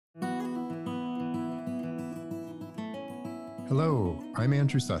Hello, I'm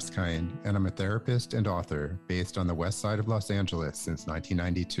Andrew Susskind, and I'm a therapist and author based on the west side of Los Angeles since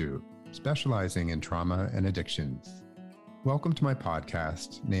 1992, specializing in trauma and addictions. Welcome to my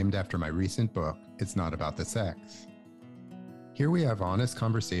podcast, named after my recent book, It's Not About the Sex. Here we have honest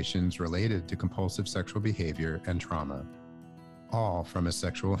conversations related to compulsive sexual behavior and trauma, all from a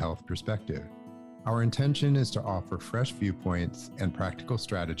sexual health perspective. Our intention is to offer fresh viewpoints and practical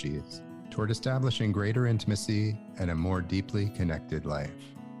strategies toward establishing greater intimacy and a more deeply connected life.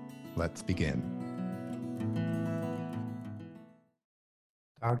 Let's begin.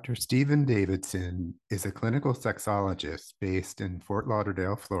 Dr. Stephen Davidson is a clinical sexologist based in Fort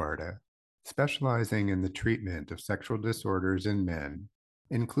Lauderdale, Florida, specializing in the treatment of sexual disorders in men,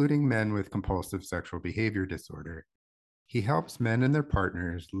 including men with compulsive sexual behavior disorder. He helps men and their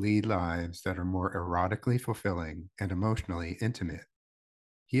partners lead lives that are more erotically fulfilling and emotionally intimate.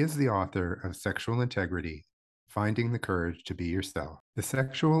 He is the author of Sexual Integrity, Finding the Courage to Be Yourself. The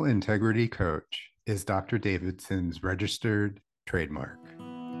Sexual Integrity Coach is Dr. Davidson's registered trademark.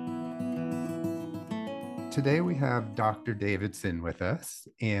 Today we have Dr. Davidson with us,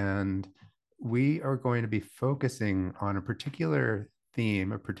 and we are going to be focusing on a particular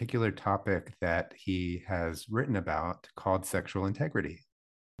theme, a particular topic that he has written about called sexual integrity.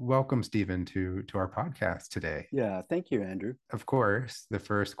 Welcome, Stephen, to our podcast today. Yeah, thank you, Andrew. Of course, the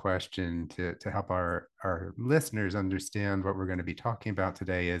first question to help our listeners understand what we're going to be talking about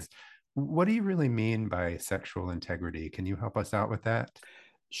today is, what do you really mean by sexual integrity? Can you help us out with that?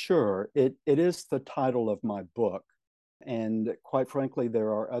 Sure. It is the title of my book. And quite frankly, there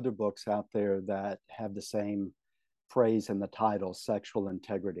are other books out there that have the same phrase in the title, sexual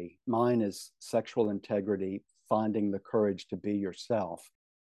integrity. Mine is Sexual Integrity, Finding the Courage to Be Yourself.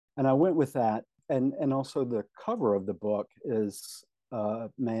 And I went with that. And also the cover of the book is a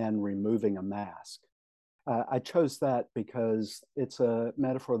man removing a mask. I chose that because it's a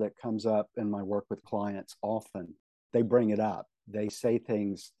metaphor that comes up in my work with clients often. They bring it up. They say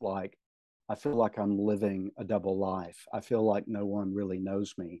things like, I feel like I'm living a double life. I feel like no one really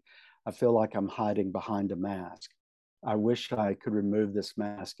knows me. I feel like I'm hiding behind a mask. I wish I could remove this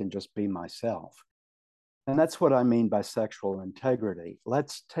mask and just be myself. And that's what I mean by sexual integrity.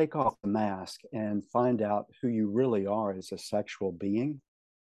 Let's take off the mask and find out who you really are as a sexual being.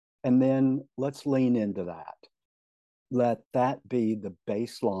 And then let's lean into that. Let that be the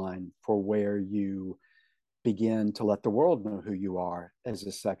baseline for where you begin to let the world know who you are as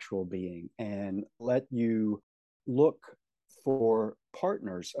a sexual being, and let you look for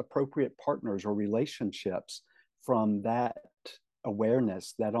partners, appropriate partners or relationships from that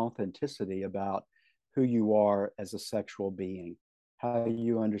awareness, that authenticity about who you are as a sexual being, how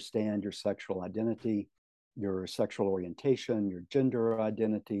you understand your sexual identity, your sexual orientation, your gender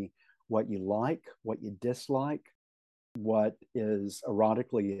identity, what you like, what you dislike, what is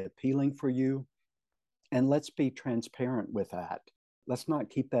erotically appealing for you. And let's be transparent with that. Let's not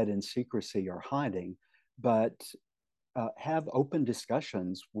keep that in secrecy or hiding, but have open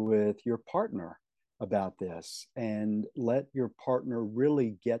discussions with your partner about this, and let your partner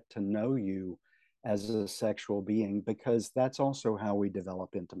really get to know you as a sexual being, because that's also how we develop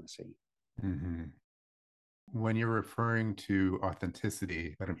intimacy. Mm-hmm. When you're referring to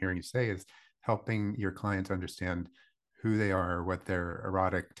authenticity, what I'm hearing you say is helping your clients understand who they are, what their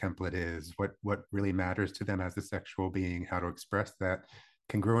erotic template is, what really matters to them as a sexual being, how to express that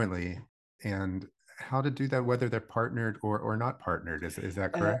congruently, and how to do that whether they're partnered or not partnered. Is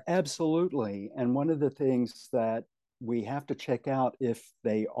that correct? Absolutely. And one of the things that we have to check out if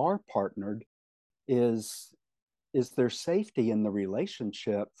they are partnered is there safety in the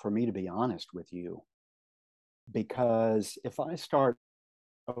relationship for me to be honest with you? Because if I start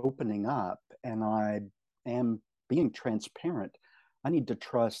opening up and I am being transparent, I need to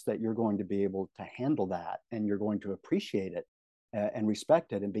trust that you're going to be able to handle that, and you're going to appreciate it and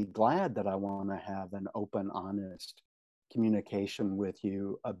respect it and be glad that I want to have an open, honest communication with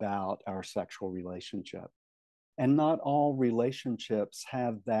you about our sexual relationship. And not all relationships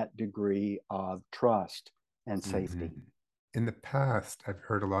have that degree of trust and safety. Mm-hmm. In the past, I've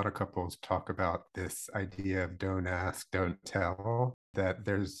heard a lot of couples talk about this idea of don't ask, don't tell, that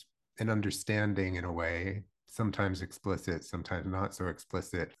there's an understanding in a way, sometimes explicit, sometimes not so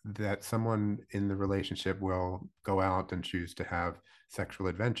explicit, that someone in the relationship will go out and choose to have sexual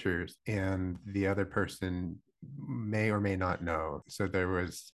adventures, and the other person may or may not know. So there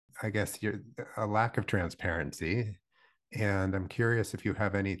was, I guess, a lack of transparency. And I'm curious if you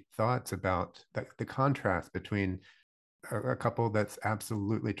have any thoughts about the contrast between a couple that's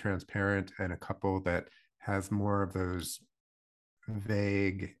absolutely transparent and a couple that has more of those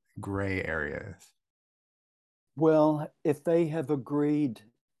vague gray areas. Well, if they have agreed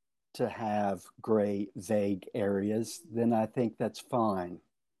to have gray, vague areas, then I think that's fine.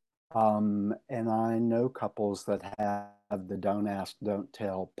 And I know couples that have the don't ask, don't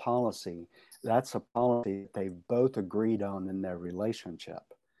tell policy. That's a policy that they've both agreed on in their relationship.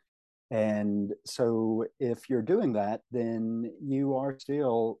 And so if you're doing that, then you are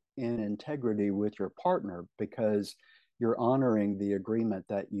still in integrity with your partner because you're honoring the agreement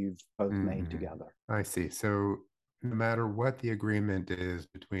that you've both made Hmm. together. I see. So no matter what the agreement is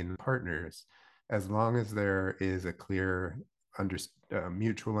between the partners, as long as there is a clear under,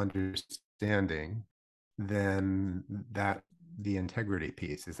 mutual understanding, then that the integrity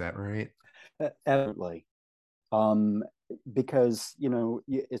piece, is that right? Evidently, um, because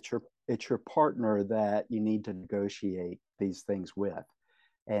it's your partner that you need to negotiate these things with,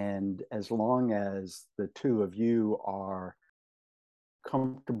 and as long as the two of you are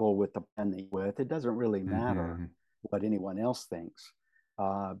comfortable with the plan that you're with, it doesn't really matter Hmm. what anyone else thinks,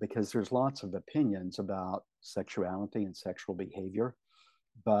 because there's lots of opinions about sexuality and sexual behavior,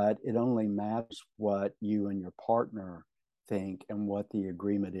 but it only matters what you and your partner think and what the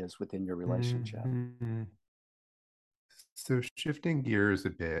agreement is within your relationship. Hmm. So shifting gears a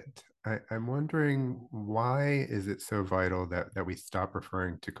bit, I'm wondering, why is it so vital that we stop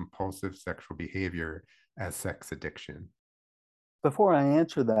referring to compulsive sexual behavior as sex addiction? Before I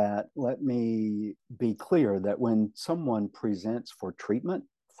answer that, let me be clear that when someone presents for treatment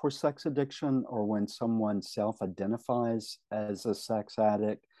for sex addiction or when someone self identifies as a sex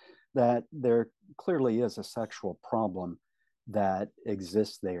addict, that there clearly is a sexual problem that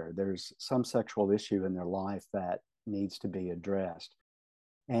exists there. There's some sexual issue in their life that needs to be addressed.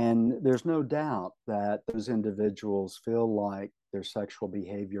 And there's no doubt that those individuals feel like their sexual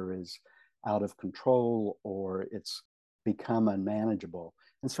behavior is out of control or it's become unmanageable.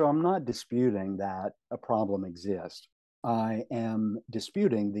 And so I'm not disputing that a problem exists. I am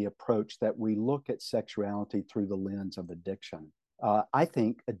disputing the approach that we look at sexuality through the lens of addiction. I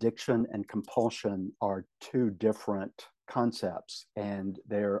think addiction and compulsion are two different concepts, and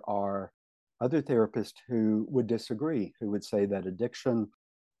there are other therapists who would disagree, who would say that addiction,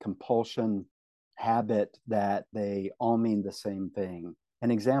 compulsion, habit, that they all mean the same thing. An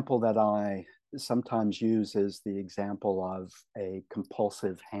example that I sometimes use is the example of a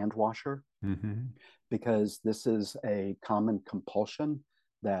compulsive hand washer, Hmm. because this is a common compulsion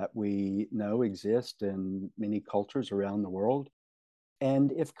that we know exists in many cultures around the world.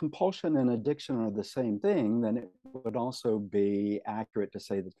 And if compulsion and addiction are the same thing, then it would also be accurate to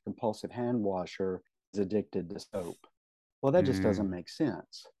say that the compulsive hand washer is addicted to soap. Well, that just doesn't Mm. make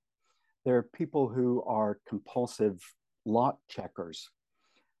sense. There are people who are compulsive lock checkers.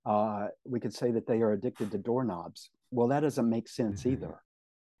 We could say that they are addicted to doorknobs. Well, that doesn't make sense Hmm. either.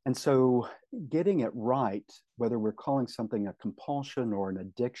 And so, getting it right, whether we're calling something a compulsion or an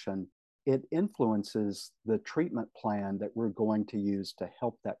addiction, it influences the treatment plan that we're going to use to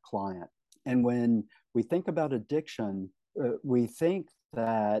help that client. And when we think about addiction, we think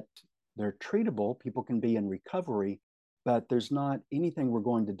that they're treatable, people can be in recovery, but there's not anything we're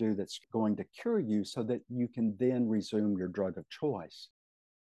going to do that's going to cure you so that you can then resume your drug of choice.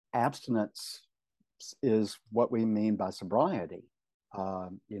 Abstinence is what we mean by sobriety.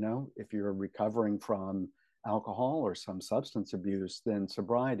 If you're recovering from alcohol or some substance abuse, then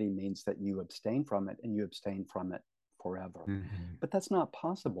sobriety means that you abstain from it and you abstain from it forever. Hmm. But that's not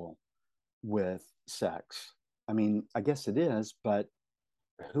possible with sex. I mean, I guess it is, but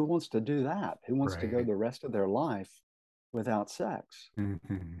who wants to do that? Who wants to go Right. the rest of their life without sex? Hmm.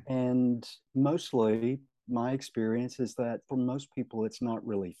 And mostly, my experience is that for most people, it's not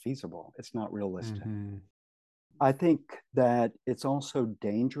really feasible, it's not realistic. Hmm. I think that it's also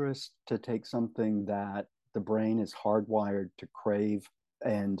dangerous to take something that the brain is hardwired to crave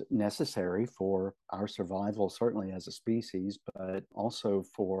and necessary for our survival, certainly as a species, but also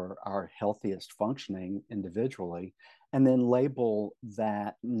for our healthiest functioning individually, and then label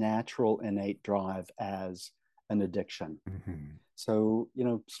that natural innate drive as an addiction. Hmm. So,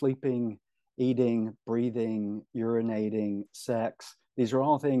 sleeping, eating, breathing, urinating, sex, these are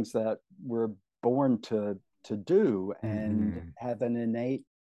all things that we're born to do and Hmm. have an innate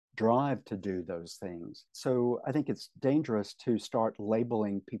drive to do those things. So I think it's dangerous to start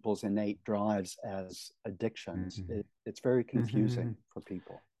labeling people's innate drives as addictions. Hmm. It's very Hmm. confusing for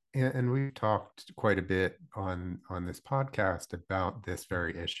people. And we've talked quite a bit on this podcast about this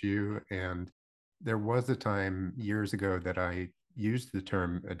very issue. And there was a time years ago that I used the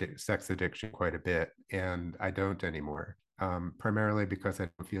term sex addiction quite a bit, and I don't anymore. Primarily because I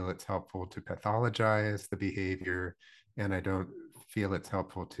don't feel it's helpful to pathologize the behavior, and I don't feel it's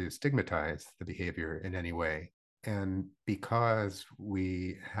helpful to stigmatize the behavior in any way. And because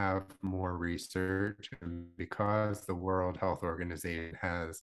we have more research and because the World Health Organization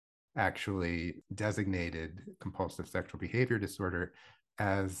has actually designated compulsive sexual behavior disorder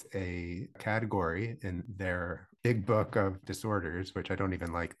as a category in their big book of disorders, which I don't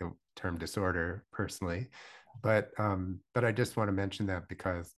even like the term disorder personally, but I just want to mention that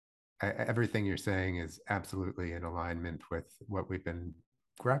because everything you're saying is absolutely in alignment with what we've been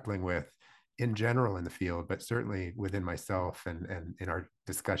grappling with in general in the field, but certainly within myself and in our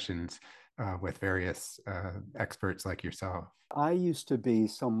discussions with various experts like yourself. I used to be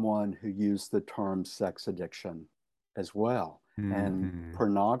someone who used the term sex addiction as well, and Mm-hmm.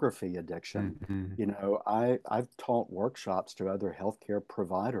 pornography addiction. Mm-hmm. I've taught workshops to other healthcare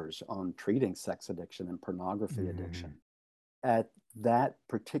providers on treating sex addiction and pornography Mm-hmm. addiction. At that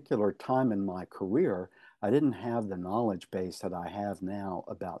particular time in my career, I didn't have the knowledge base that I have now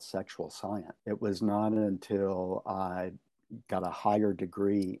about sexual science. It was not until I got a higher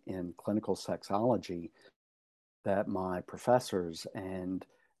degree in clinical sexology that my professors and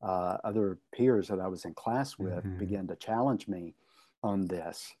other peers that I was in class with Mm-hmm. began to challenge me on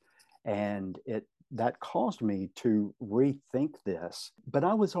this. And it that caused me to rethink this. But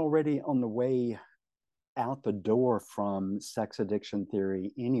I was already on the way out the door from sex addiction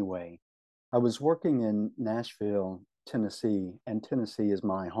theory anyway. I was working in Nashville, Tennessee, and Tennessee is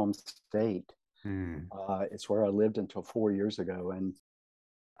my home state. Mm-hmm. It's where I lived until 4 years ago. And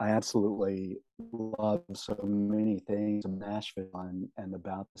I absolutely love so many things of Nashville and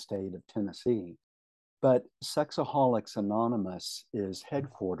about the state of Tennessee. But Sexaholics Anonymous is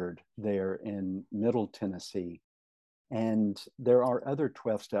headquartered there in Middle Tennessee. And there are other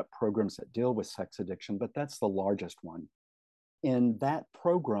 12 step programs that deal with sex addiction, but that's the largest one. In that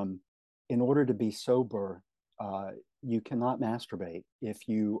program, in order to be sober, you cannot masturbate if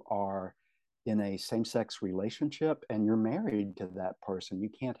you are in a same sex relationship and you're married to that person. You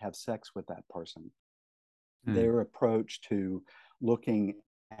can't have sex with that person. Their approach to looking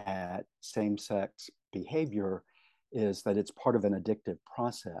at same sex behavior is that it's part of an addictive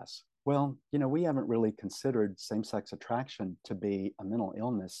process. Well, we haven't really considered same sex attraction to be a mental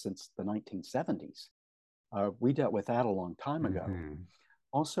illness since the 1970s. We dealt with that a long time ago. Mm-hmm.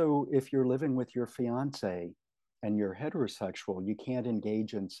 Also, if you're living with your fiance and you're heterosexual, you can't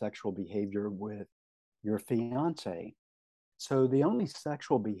engage in sexual behavior with your fiance. So the only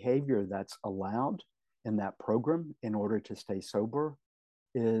sexual behavior that's allowed in that program in order to stay sober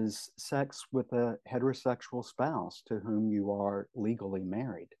is sex with a heterosexual spouse to whom you are legally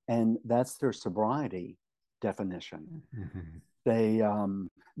married. And that's their sobriety definition. Mm-hmm.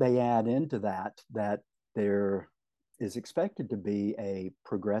 They add into that there is expected to be a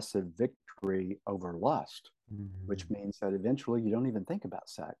progressive victory over lust, which Mm-hmm. means that eventually you don't even think about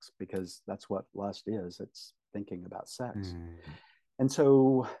sex because that's what lust is. It's thinking about sex. Mm-hmm. And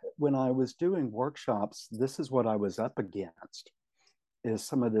so when I was doing workshops, this is what I was up against is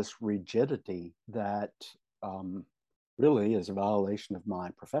some of this rigidity that um, really is a violation of my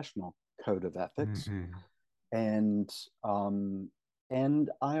professional code of ethics. Mm-hmm. And um,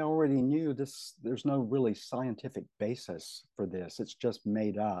 and I already knew this. There's no really scientific basis for this. It's just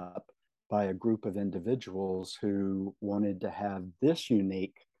made up by a group of individuals who wanted to have this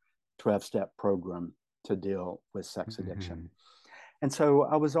unique 12-step program to deal with sex addiction. Mm-hmm. And so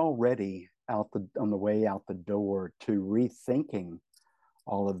I was already on the way out the door to rethinking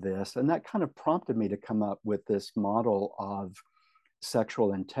all of this. And that kind of prompted me to come up with this model of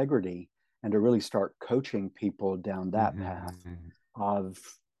sexual integrity and to really start coaching people down that path Mm-hmm. of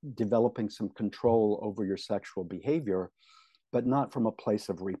developing some control over your sexual behavior, but not from a place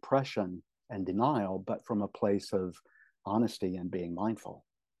of repression and denial, but from a place of honesty and being mindful.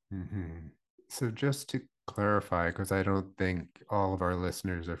 Mm-hmm. So just to clarify, because I don't think all of our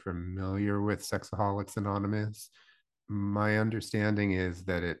listeners are familiar with Sexaholics Anonymous, my understanding is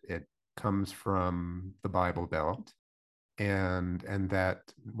that it comes from the Bible Belt, and that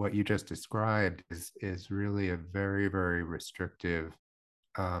what you just described is really a very, very restrictive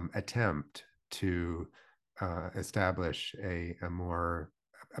attempt to establish a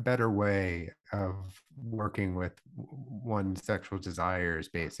better way of working with one's sexual desires,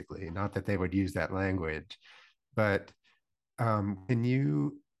 basically. Not that they would use that language, but can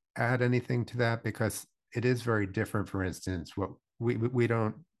you add anything to that? Because it is very different. For instance, what we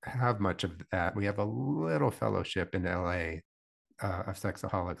don't have much of that. We have a little fellowship in LA of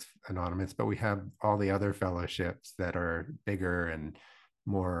Sexaholics Anonymous, but we have all the other fellowships that are bigger and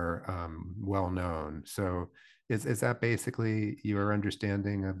more well known. So is that basically your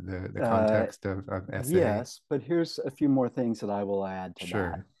understanding of the Uh, context of SA? yes, but here's a few more things that I will add to that.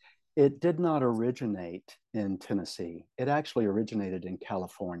 Sure. It did not originate in Tennessee. It actually originated in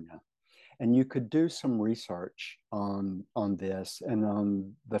California. And you could do some research on this and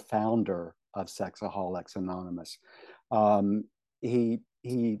on the founder of Sexaholics Anonymous.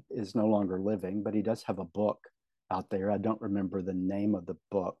 He is no longer living, but he does have a book out there. I don't remember the name of the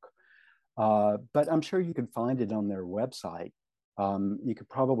book, but I'm sure you can find it on their website. You could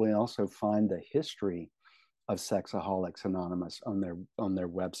probably also find the history of Sexaholics Anonymous on their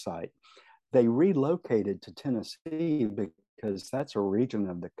website. They relocated to Tennessee because that's a region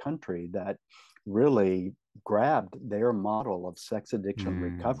of the country that really grabbed their model of sex addiction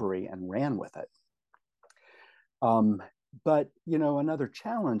recovery and ran with it. But another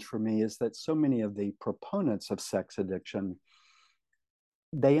challenge for me is that so many of the proponents of sex addiction,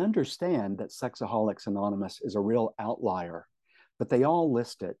 they understand that Sexaholics Anonymous is a real outlier, but they all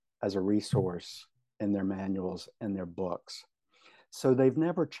list it as a resource in their manuals and their books. So they've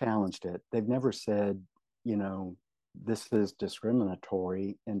never challenged it. They've never said, this is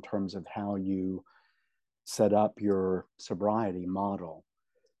discriminatory in terms of how you set up your sobriety model.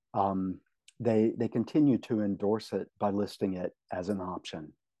 They continue to endorse it by listing it as an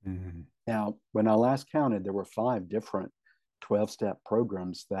option. Mm-hmm. Now, when I last counted, there were 5 different 12-step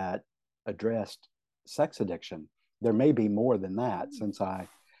programs that addressed sex addiction. There may be more than that since I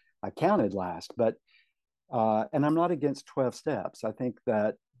counted last, but and I'm not against 12 steps. I think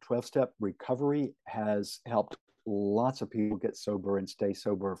that 12-step recovery has helped lots of people get sober and stay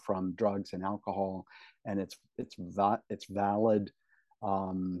sober from drugs and alcohol, and it's valid.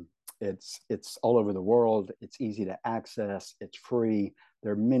 It's all over the world. It's easy to access. It's free.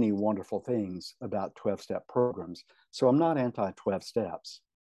 There are many wonderful things about 12-step programs. So I'm not anti-12 steps,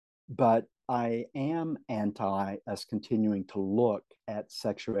 but I am anti us continuing to look at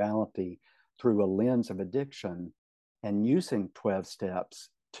sexuality through a lens of addiction and using 12 steps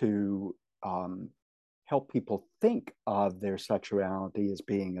to help people think of their sexuality as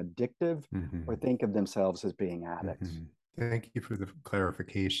being addictive or think of themselves as being addicts. Thank you for the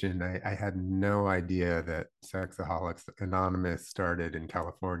clarification. I had no idea that Sexaholics Anonymous started in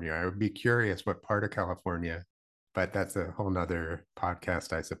California. I would be curious what part of California, but that's a whole nother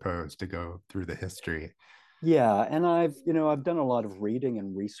podcast, I suppose, to go through the history. Yeah, and I've done a lot of reading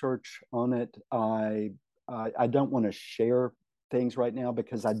and research on it. I don't want to share things right now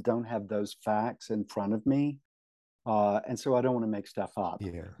because I don't have those facts in front of me, and so I don't want to make stuff up.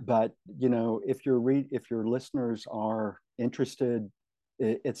 Yeah. But if your listeners are interested,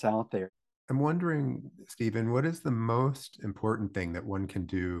 it's out there. I'm wondering, Stephen, what is the most important thing that one can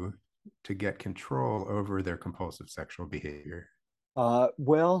do to get control over their compulsive sexual behavior?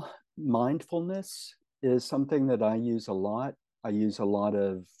 Well, mindfulness is something that I use a lot. I use a lot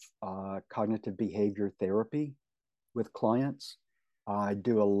of cognitive behavior therapy with clients. I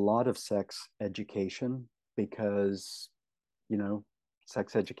do a lot of sex education because,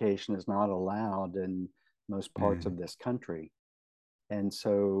 sex education is not allowed in most parts of this country. And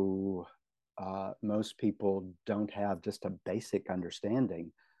so most people don't have just a basic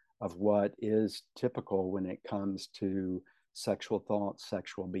understanding of what is typical when it comes to sexual thoughts,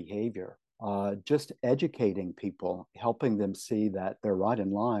 sexual behavior. Just educating people, helping them see that they're right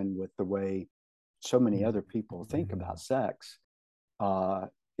in line with the way so many other people think about sex,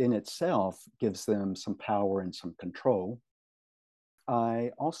 in itself gives them some power and some control.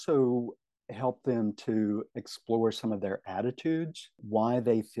 I also help them to explore some of their attitudes, why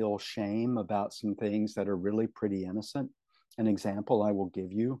they feel shame about some things that are really pretty innocent. An example I will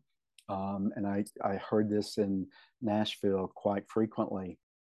give you, and I heard this in Nashville quite frequently,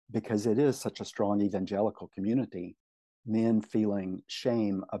 because it is such a strong evangelical community, men feeling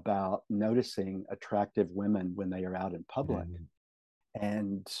shame about noticing attractive women when they are out in public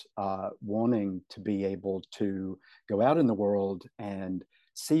and wanting to be able to go out in the world and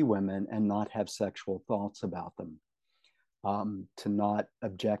see women and not have sexual thoughts about them, to not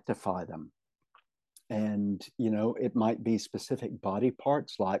objectify them. And, it might be specific body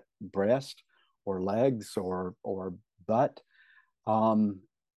parts like breast or legs or butt.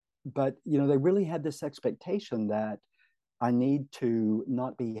 But they really had this expectation that I need to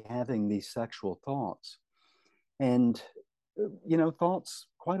not be having these sexual thoughts. And thoughts,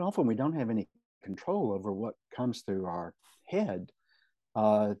 quite often we don't have any control over what comes through our head.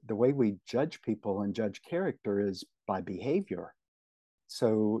 The way we judge people and judge character is by behavior.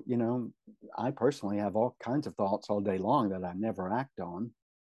 So I personally have all kinds of thoughts all day long that I never act on.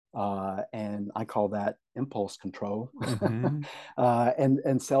 And I call that impulse control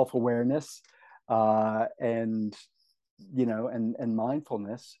and self-awareness, and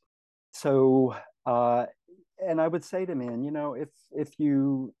mindfulness. So and I would say to men, if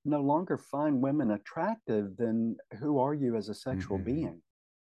you no longer find women attractive, then who are you as a sexual Mm-hmm. being?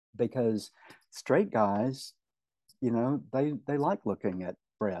 Because straight guys, they like looking at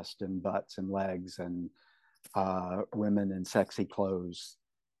breasts and butts and legs and women in sexy clothes.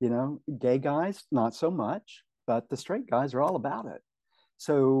 Gay guys, not so much, but the straight guys are all about it.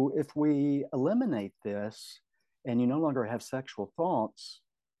 So if we eliminate this and you no longer have sexual thoughts,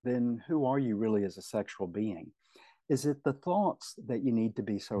 then who are you really as a sexual being? Is it the thoughts that you need to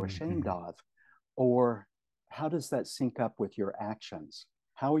be so ashamed Mm-hmm. of? Or how does that sync up with your actions?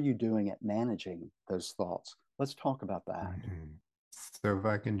 How are you doing at managing those thoughts? Let's talk about that. Mm-hmm. So if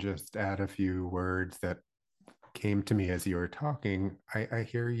I can just add a few words that came to me as you were talking, I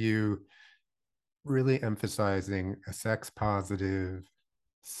hear you really emphasizing a sex positive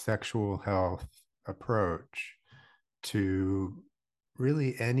sexual health approach to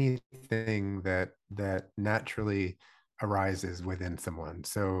really anything that naturally arises within someone.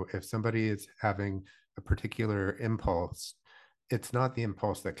 So if somebody is having a particular impulse, it's not the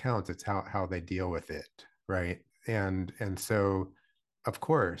impulse that counts, it's how they deal with it, right? And so of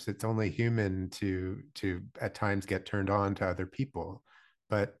course it's only human to at times get turned on to other people,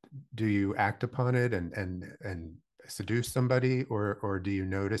 but do you act upon it and seduce somebody, or do you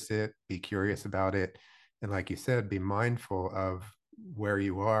notice it, be curious about it, and like you said, be mindful of where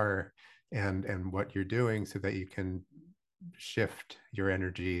you are and what you're doing so that you can shift your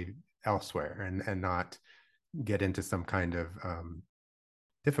energy elsewhere and not get into some kind of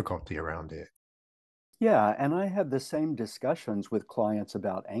difficulty around it. Yeah, and I have the same discussions with clients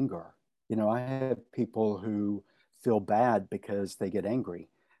about anger. I have people who feel bad because they get angry.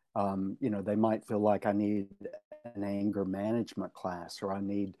 They might feel like I need an anger management class or I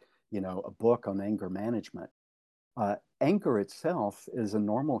need, a book on anger management. Anger itself is a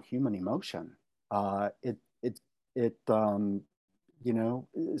normal human emotion. It,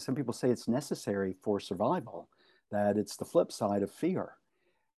 some people say it's necessary for survival, that it's the flip side of fear.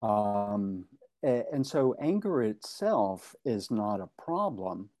 Um, and so anger itself is not a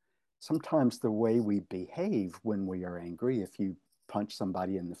problem. Sometimes the way we behave when we are angry, if you punch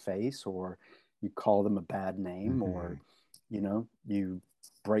somebody in the face or you call them a bad name or, Mm-hmm. you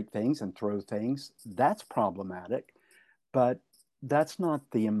break things and throw things, that's problematic. But that's not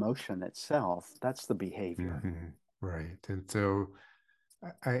the emotion itself, that's the behavior. Mm-hmm. Right. And so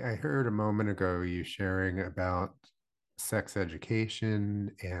I heard a moment ago you sharing about sex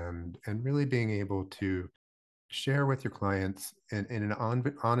education and really being able to share with your clients in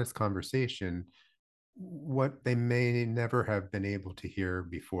an honest conversation what they may never have been able to hear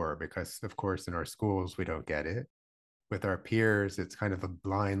before, because of course in our schools we don't get it. With our peers, it's kind of a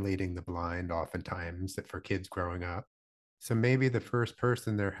blind leading the blind oftentimes that for kids growing up. So maybe the first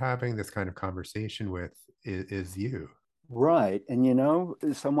person they're having this kind of conversation with is you. Right. And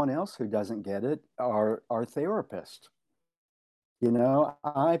someone else who doesn't get it are our therapist.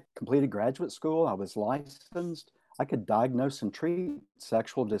 I completed graduate school, I was licensed, I could diagnose and treat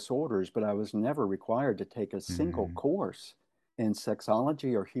sexual disorders, but I was never required to take a single Mm-hmm. course in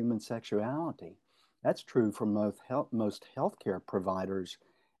sexology or human sexuality. That's true for most healthcare providers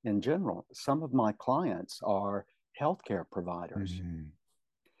in general. Some of my clients are healthcare providers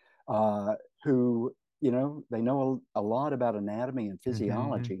Mm-hmm. uh, who, they know a lot about anatomy and Mm-hmm.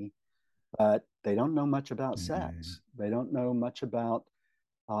 physiology, but they don't know much about Mm-hmm. sex. They don't know much about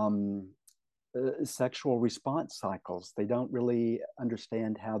um, sexual response cycles. They don't really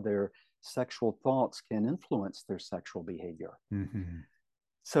understand how their sexual thoughts can influence their sexual behavior. Mm-hmm.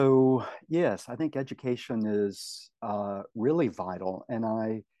 So, yes, I think education is really vital. And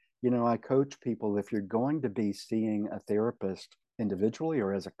I coach people, if you're going to be seeing a therapist individually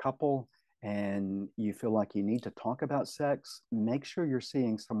or as a couple, and you feel like you need to talk about sex, make sure you're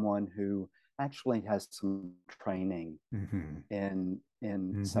seeing someone who actually has some training Mm-hmm. in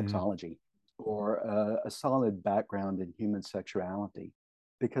Mm-hmm. sexology or a solid background in human sexuality,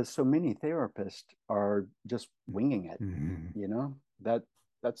 because so many therapists are just winging it. Mm-hmm. You know that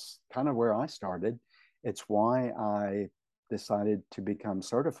that's kind of where I started. It's why I decided to become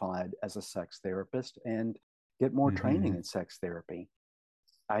certified as a sex therapist and get more training Mm-hmm. in sex therapy.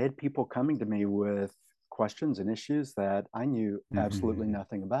 I had people coming to me with questions and issues that I knew absolutely Mm-hmm.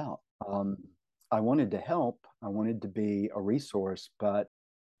 nothing about. I wanted to help, I wanted to be a resource, but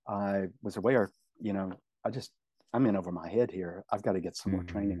I was aware, you know, I'm in over my head here. I've got to get some more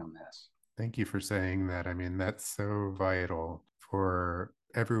Mm-hmm. training on this. Thank you for saying that. I mean, that's so vital for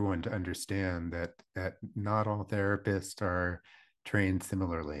everyone to understand that not all therapists are trained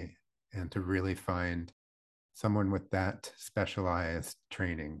similarly, and to really find someone with that specialized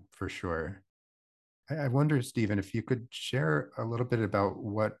training for sure. I wonder, Stephen, if you could share a little bit about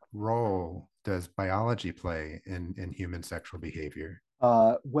what role does biology play in human sexual behavior?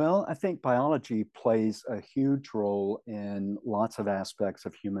 Well, I think biology plays a huge role in lots of aspects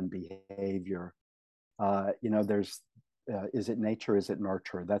of human behavior. There's is it nature, is it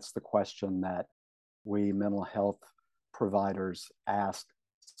nurture? That's the question that we mental health providers ask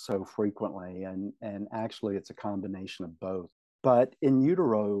so frequently. And actually, it's a combination of both. But in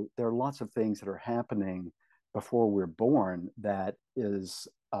utero, there are lots of things that are happening before we're born that is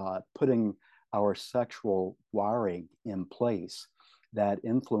putting our sexual wiring in place that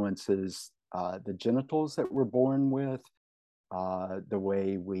influences the genitals that we're born with, the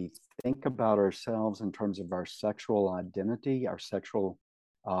way we think about ourselves in terms of our sexual identity, our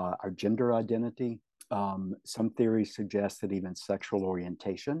gender identity. Some theories suggest that even sexual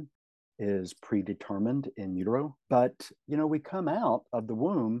orientation is predetermined in utero. But, we come out of the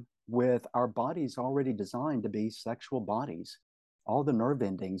womb with our bodies already designed to be sexual bodies. All the nerve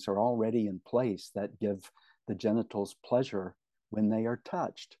endings are already in place that give the genitals pleasure when they are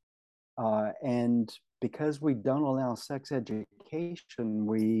touched. And because we don't allow sex education,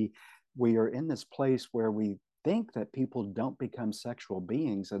 we are in this place where we think that people don't become sexual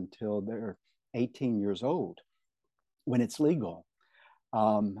beings until they're 18 years old when it's legal.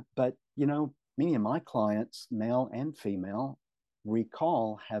 But many of my clients, male and female,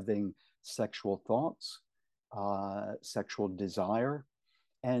 recall having sexual thoughts, sexual desire,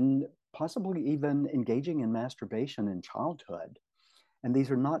 and possibly even engaging in masturbation in childhood. And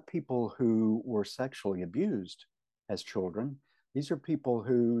these are not people who were sexually abused as children. These are people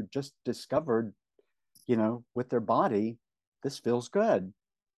who just discovered, with their body, this feels good.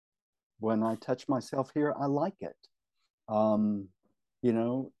 When I touch myself here, I like it. Um,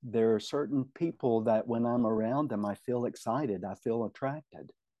 there are certain people that when I'm around them, I feel excited, I feel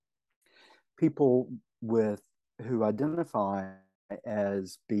attracted. People with who identify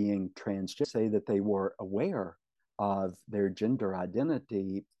as being transgender say that they were aware of their gender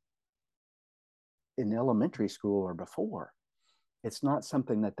identity in elementary school or before. It's not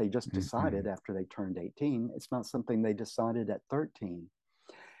something that they just decided Mm-hmm. after they turned 18. It's not something they decided at 13.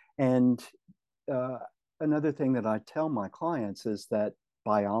 And uh, another thing that I tell my clients is that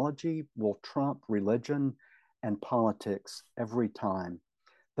biology will trump religion and politics every time.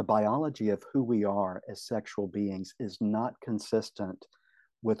 The biology of who we are as sexual beings is not consistent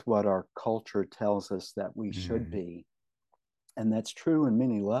with what our culture tells us that we should Mm-hmm. be. And that's true in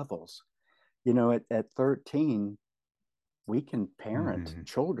many levels. At 13, we can parent Mm-hmm.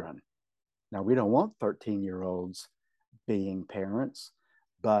 children. Now, we don't want 13-year-olds being parents,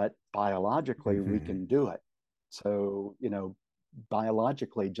 but biologically, we Mm-hmm. can do it. So,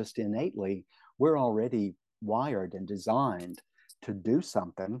 biologically, just innately, we're already wired and designed to do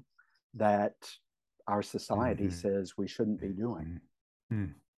something that our society Mm-hmm. says we shouldn't be doing.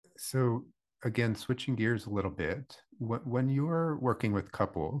 Mm-hmm. So again, switching gears a little bit, when you're working with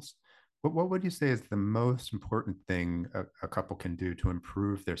couples, what would you say is the most important thing a couple can do to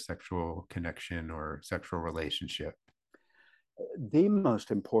improve their sexual connection or sexual relationship? The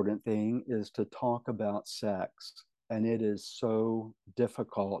most important thing is to talk about sex, and it is so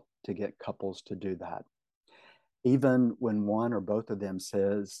difficult to get couples to do that. Even when one or both of them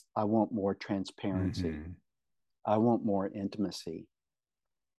says, I want more transparency, Mm-hmm. I want more intimacy,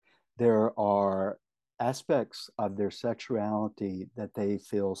 there are aspects of their sexuality that they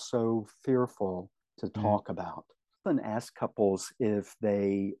feel so fearful to talk about. I often ask couples if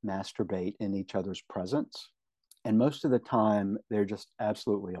they masturbate in each other's presence. And most of the time, they're just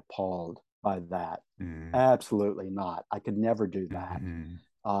absolutely appalled by that. Mm-hmm. Absolutely not. I could never do that.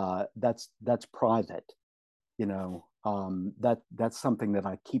 Mm-hmm. That's private. That's something that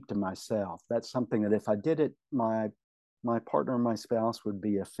I keep to myself. That's something that if I did it, my partner or my spouse would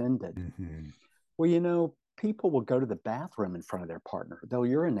be offended. Mm-hmm. Well, people will go to the bathroom in front of their partner. They'll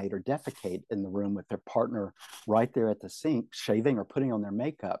urinate or defecate in the room with their partner right there at the sink, shaving or putting on their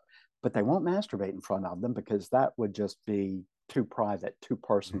makeup, but they won't masturbate in front of them because that would just be too private, too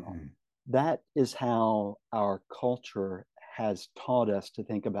personal. Mm-hmm. That is how our culture has taught us to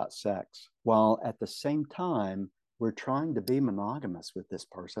think about sex, while at the same time, we're trying to be monogamous with this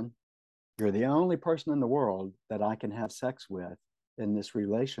person. You're the only person in the world that I can have sex with in this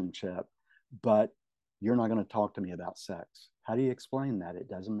relationship, but you're not going to talk to me about sex. How do you explain that? It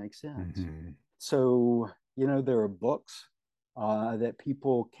doesn't make sense. Mm-hmm. So, there are books that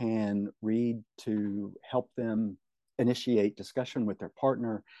people can read to help them initiate discussion with their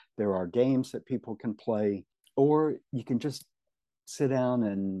partner. There are games that people can play, or you can just sit down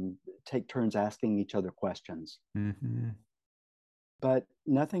and take turns asking each other questions. Mm-hmm. But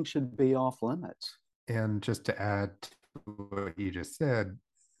nothing should be off limits. And just to add to what you just said,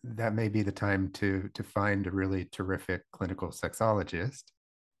 that may be the time to find a really terrific clinical sexologist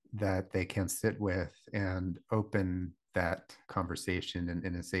that they can sit with and open that conversation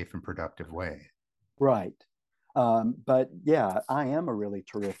in a safe and productive way. Right. But yeah, I am a really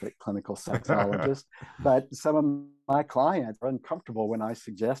terrific clinical sexologist, but some of my clients are uncomfortable when I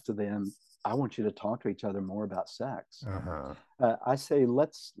suggest to them, I want you to talk to each other more about sex. Uh-huh. I say,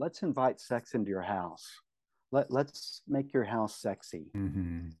 let's invite sex into your house. Let's make your house sexy.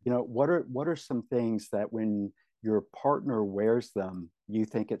 Mm-hmm. You know, what are some things that when your partner wears them, you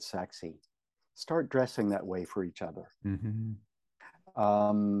think it's sexy? Start dressing that way for each other. Mm-hmm.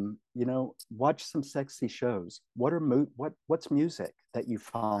 You know, watch some sexy shows. What's music that you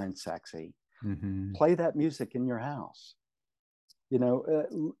find sexy? Mm-hmm. Play that music in your house. You know,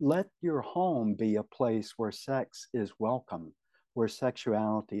 let your home be a place where sex is welcome, where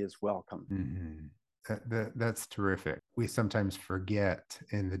sexuality is welcome. Mm-hmm. That's terrific. We sometimes forget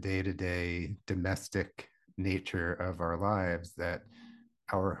in the day-to-day domestic nature of our lives that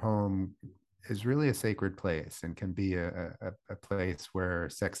our home is really a sacred place and can be a place where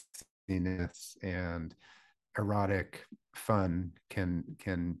sexiness and erotic fun can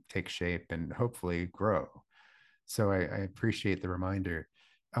take shape and hopefully grow. So I appreciate the reminder.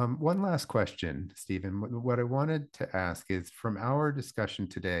 One last question, Stephen. What I wanted to ask is from our discussion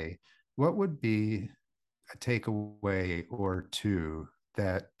today, what would be a takeaway or two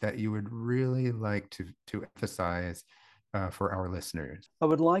that you would really like to emphasize for our listeners? I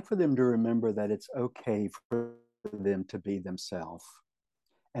would like for them to remember that it's okay for them to be themselves.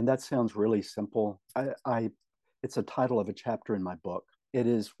 And that sounds really simple. It's a title of a chapter in my book. It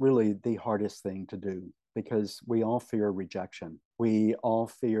is really the hardest thing to do because we all fear rejection. We all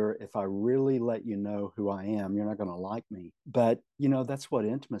fear if I really let you know who I am, you're not going to like me. But, you know, that's what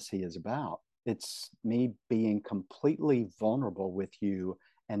intimacy is about. It's me being completely vulnerable with you,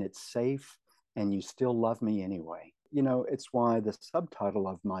 and it's safe, and you still love me anyway. You know, it's why the subtitle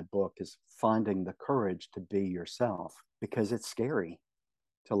of my book is Finding the Courage to Be Yourself, because it's scary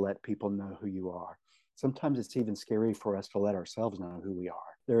to let people know who you are. Sometimes it's even scary for us to let ourselves know who we are.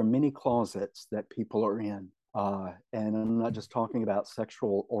 There are many closets that people are in. And I'm not just talking about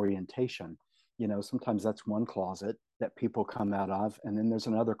sexual orientation. You know, sometimes that's one closet that people come out of, and then there's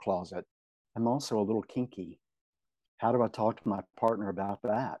another closet. I'm also a little kinky. How do I talk to my partner about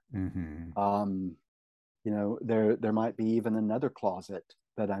that? Mm-hmm. Um, you know, there might be even another closet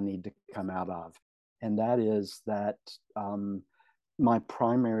that I need to come out of, and that is that my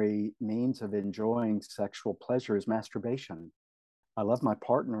primary means of enjoying sexual pleasure is masturbation. I love my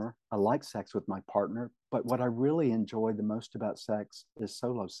partner. I like sex with my partner. But what I really enjoy the most about sex is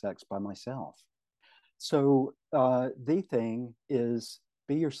solo sex by myself. So the thing is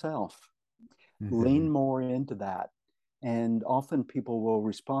be yourself, Mm-hmm. lean more into that. And often people will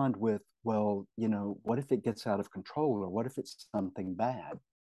respond with, well, you know, what if it gets out of control or what if it's something bad?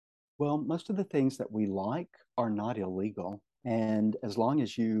 Well, most of the things that we like are not illegal. And as long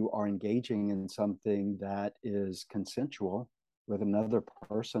as you are engaging in something that is consensual with another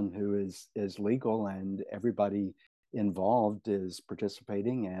person who is legal and everybody involved is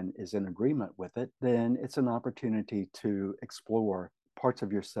participating and is in agreement with it, then it's an opportunity to explore parts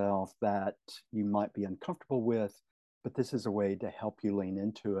of yourself that you might be uncomfortable with, but this is a way to help you lean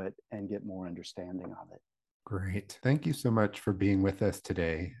into it and get more understanding of it. Great. Thank you so much for being with us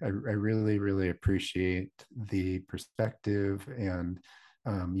today. I really, really appreciate the perspective and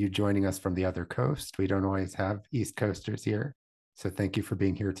you joining us from the other coast. We don't always have East Coasters here. So thank you for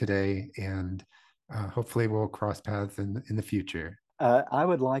being here today. And hopefully we'll cross paths in the future. I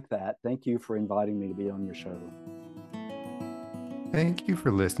would like that. Thank you for inviting me to be on your show. Thank you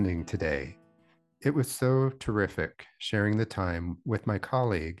for listening today. It was so terrific sharing the time with my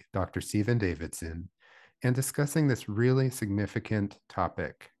colleague, Dr. Stephen Davidson, and discussing this really significant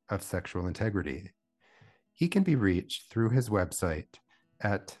topic of sexual integrity. He can be reached through his website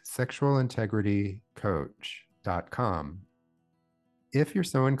at sexualintegritycoach.com. If you're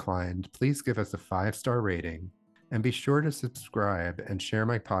so inclined, please give us a 5-star rating and be sure to subscribe and share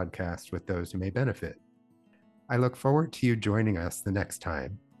my podcast with those who may benefit. I look forward to you joining us the next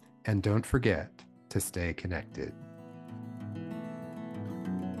time, and don't forget to stay connected.